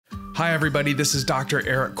Hi, everybody. This is Dr.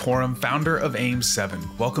 Eric Corum, founder of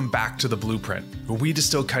AIM7. Welcome back to The Blueprint, where we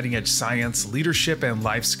distill cutting-edge science, leadership, and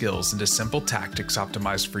life skills into simple tactics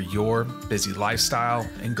optimized for your busy lifestyle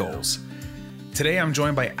and goals. Today, I'm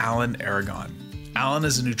joined by Alan Aragon. Alan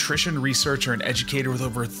is a nutrition researcher and educator with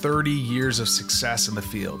over 30 years of success in the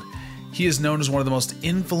field. He is known as one of the most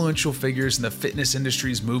influential figures in the fitness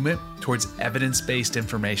industry's movement towards evidence-based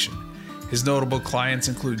information. His notable clients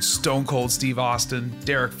include Stone Cold Steve Austin,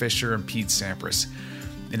 Derek Fisher, and Pete Sampras.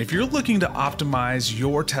 And if you're looking to optimize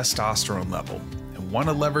your testosterone level and want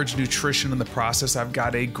to leverage nutrition in the process, I've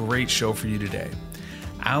got a great show for you today.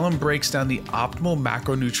 Alan breaks down the optimal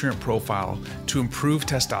macronutrient profile to improve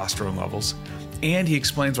testosterone levels, and he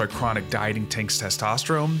explains why chronic dieting tanks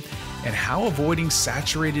testosterone and how avoiding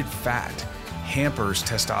saturated fat hampers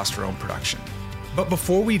testosterone production. But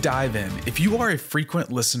before we dive in, if you are a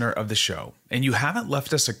frequent listener of the show and you haven't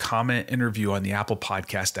left us a comment and review on the Apple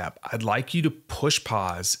Podcast app, I'd like you to push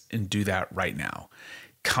pause and do that right now.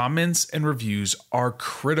 Comments and reviews are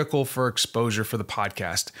critical for exposure for the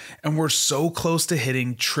podcast, and we're so close to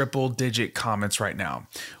hitting triple-digit comments right now.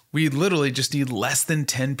 We literally just need less than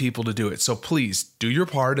 10 people to do it. So please do your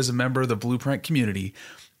part as a member of the Blueprint community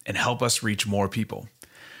and help us reach more people.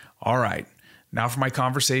 All right, now for my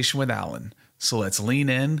conversation with Alan. So let's lean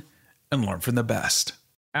in and learn from the best.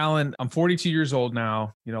 Alan, I'm 42 years old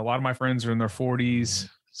now. You know, a lot of my friends are in their 40s.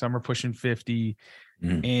 Some are pushing 50.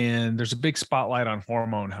 And there's a big spotlight on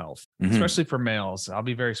hormone health, especially for males. I'll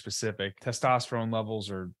be very specific. Testosterone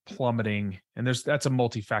levels are plummeting, and that's a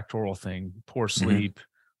multifactorial thing. Poor sleep,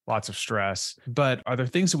 lots of stress. But are there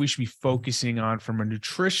things that we should be focusing on from a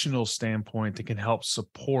nutritional standpoint that can help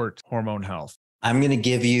support hormone health? I'm going to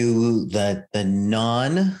give you the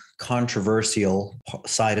non-controversial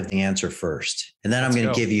side of the answer first. And then I'm going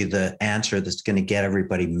to give you the answer that's going to get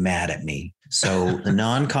everybody mad at me. So the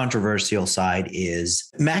non-controversial side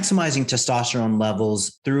is maximizing testosterone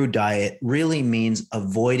levels through diet really means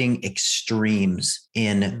avoiding extremes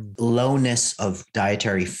in lowness of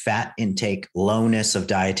dietary fat intake, lowness of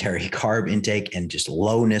dietary carb intake, and just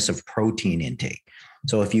lowness of protein intake.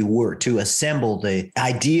 So if you were to assemble the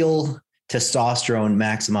ideal testosterone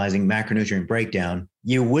maximizing macronutrient breakdown,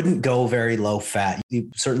 you wouldn't go very low fat. You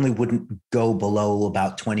certainly wouldn't go below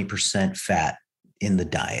about 20% fat in the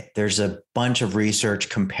diet. There's a bunch of research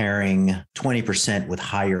comparing 20% with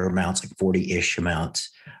higher amounts, like 40-ish amounts,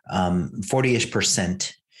 40-ish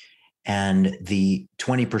percent, and the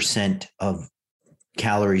 20% of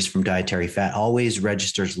calories from dietary fat always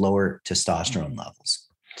registers lower testosterone levels.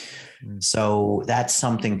 So that's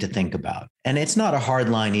something to think about. And it's not a hard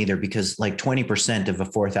line either, because like 20% of a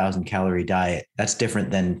 4,000 calorie diet, that's different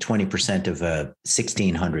than 20% of a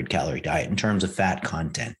 1,600 calorie diet in terms of fat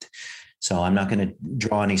content. So I'm not going to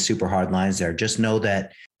draw any super hard lines there. Just know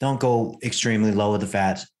that don't go extremely low with the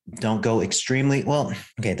fats. Don't go extremely,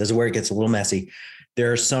 okay, this is where it gets a little messy.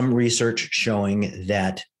 There are some research showing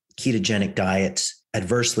that ketogenic diets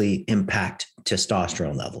adversely impact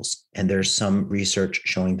testosterone levels. And there's some research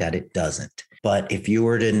showing that it doesn't. But if you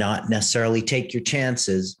were to not necessarily take your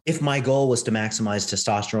chances, if my goal was to maximize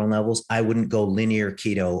testosterone levels, I wouldn't go linear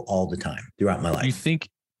keto all the time throughout my life. You think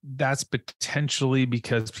that's potentially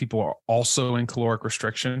because people are also in caloric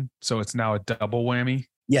restriction? So it's now a double whammy?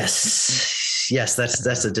 Yes,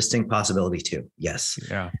 that's a distinct possibility too. Yes.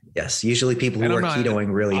 Yeah. Yes. Usually people who are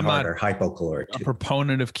ketoing really hard are hypocaloric too. A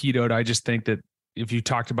proponent of keto. I just think that if you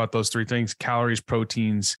talked about those three things, calories,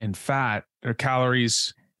 proteins, and fat, or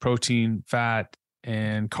calories, protein, fat,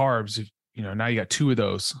 and carbs, you know, now you got two of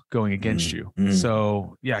those going against you.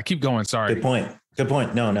 So yeah, keep going. Sorry. Good point.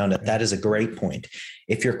 No, that is a great point.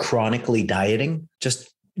 If you're chronically dieting, just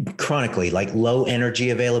chronically, like low energy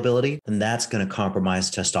availability, then that's going to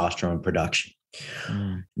compromise testosterone production.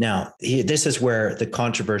 Now, this is where the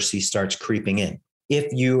controversy starts creeping in.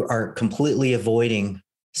 If you are completely avoiding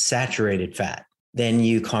saturated fat, then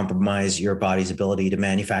you compromise your body's ability to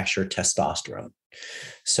manufacture testosterone.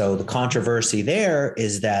 So the controversy there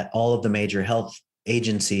is that all of the major health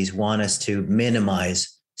agencies want us to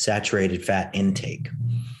minimize saturated fat intake.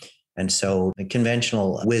 And so the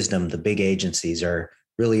conventional wisdom, the big agencies are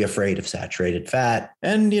really afraid of saturated fat.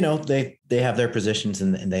 And, you know, they have their positions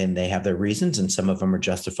and they have their reasons, and some of them are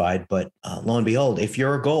justified. But lo and behold, if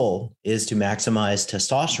your goal is to maximize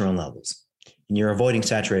testosterone levels, and you're avoiding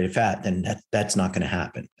saturated fat, then that's not going to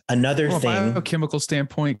happen. Another thing, from a biochemical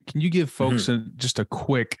standpoint, can you give folks just a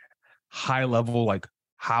quick high level, like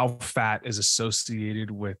how fat is associated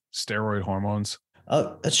with steroid hormones?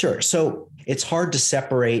 Sure. So it's hard to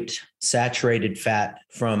separate saturated fat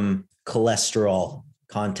from cholesterol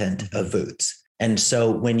content of foods. And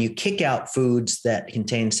so when you kick out foods that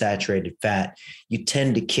contain saturated fat, you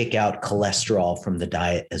tend to kick out cholesterol from the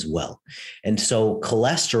diet as well. And so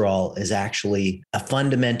cholesterol is actually a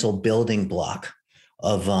fundamental building block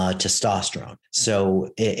of testosterone. So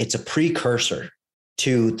it's a precursor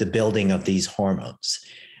to the building of these hormones.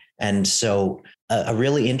 And so a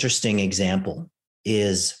really interesting example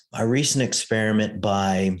is a recent experiment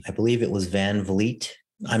by, I believe it was Van Vliet.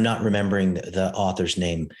 I'm not remembering the author's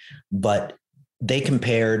name, but they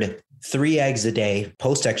compared 3 eggs a day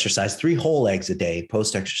post-exercise, 3 whole eggs a day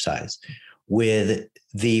post-exercise with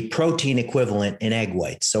the protein equivalent in egg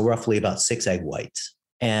whites. So roughly about 6 egg whites.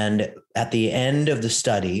 And at the end of the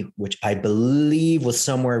study, which I believe was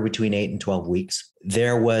somewhere between 8 and 12 weeks,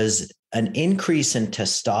 there was an increase in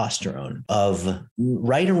testosterone of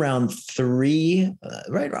right around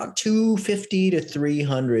 250 to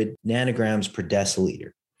 300 nanograms per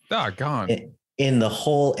deciliter. Doggone. In the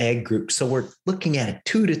whole egg group. So we're looking at a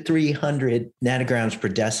 200 to 300 nanograms per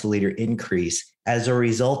deciliter increase as a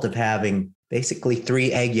result of having basically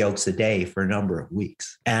 3 egg yolks a day for a number of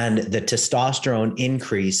weeks. And the testosterone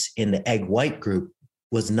increase in the egg white group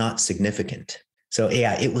was not significant. So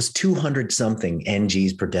yeah, it was 200 something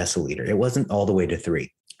NGs per deciliter. It wasn't all the way to 3. It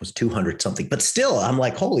was 200 something, but still I'm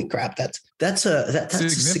like, holy crap, that's a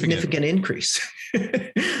significant increase.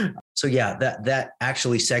 So yeah, that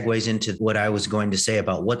actually segues into what I was going to say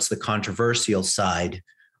about what's the controversial side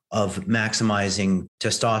of maximizing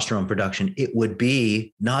testosterone production. It would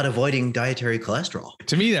be not avoiding dietary cholesterol.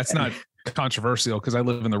 To me, that's not controversial because I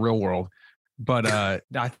live in the real world. But I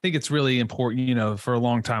think it's really important, for a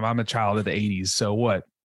long time, I'm a child of the 80s. So what?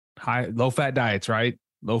 Low fat diets, right?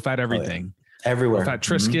 Low fat everything. Oh, yeah. Everywhere. Low fat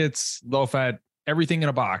Triscuits, low fat, everything in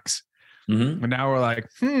a box. Mm-hmm. And now we're like,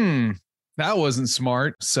 that wasn't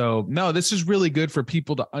smart. So no, this is really good for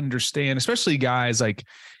people to understand, especially guys. Like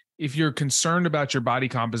if you're concerned about your body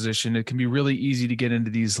composition, it can be really easy to get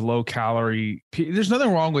into these low calorie. There's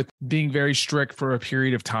nothing wrong with being very strict for a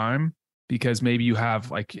period of time, because maybe you have,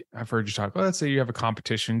 like I've heard you talk, let's say you have a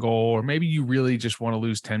competition goal, or maybe you really just want to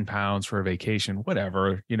lose 10 pounds for a vacation,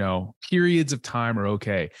 whatever, periods of time are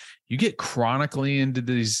okay. You get chronically into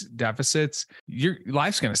these deficits, your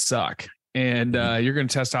life's going to suck. And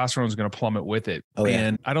testosterone is going to plummet with it. Oh, yeah.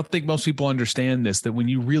 And I don't think most people understand this, that when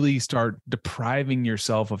you really start depriving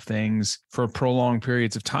yourself of things for prolonged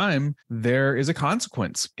periods of time, there is a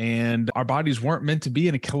consequence. And our bodies weren't meant to be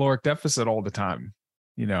in a caloric deficit all the time.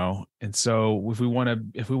 And so if we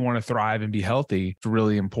want to thrive and be healthy, it's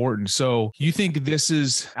really important. So you think this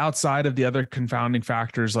is outside of the other confounding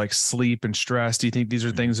factors like sleep and stress? Do you think these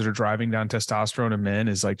are things that are driving down testosterone in men,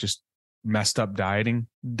 is like just messed up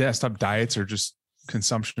diets, or just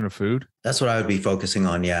consumption of food? That's what I would be focusing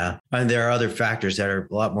on. Yeah. And there are other factors that are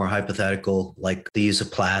a lot more hypothetical, like the use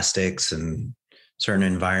of plastics and certain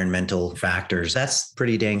environmental factors. That's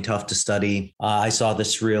pretty dang tough to study. I saw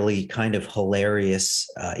this really kind of hilarious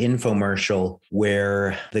infomercial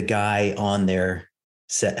where the guy on there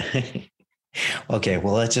said, okay,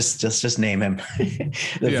 well, let's just name him. The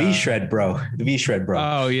V-Shred bro.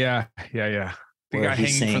 Oh yeah. The guy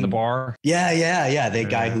hanging from the bar. Yeah. The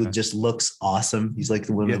guy who just looks awesome. He's like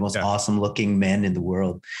one of the most awesome looking men in the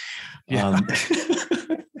world. Yeah.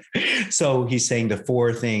 So he's saying the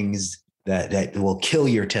 4 things that will kill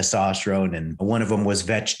your testosterone. And one of them was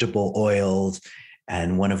vegetable oils,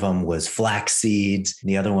 and one of them was flax seeds. And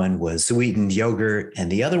the other one was sweetened yogurt.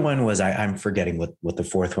 And the other one was, I'm forgetting what the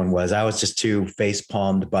 4th one was. I was just too face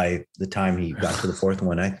palmed by the time he got to the 4th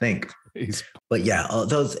one, I think. But yeah,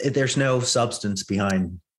 there's no substance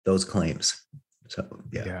behind those claims. So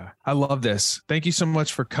yeah, I love this. Thank you so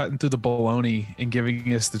much for cutting through the baloney and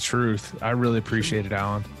giving us the truth. I really appreciate it,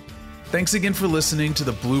 Alan. Thanks again for listening to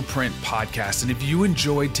the Blueprint Podcast. And if you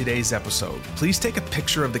enjoyed today's episode, please take a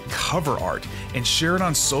picture of the cover art and share it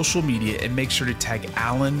on social media, and make sure to tag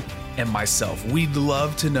Alan and myself. We'd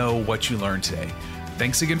love to know what you learned today.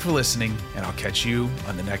 Thanks again for listening, and I'll catch you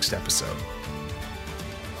on the next episode.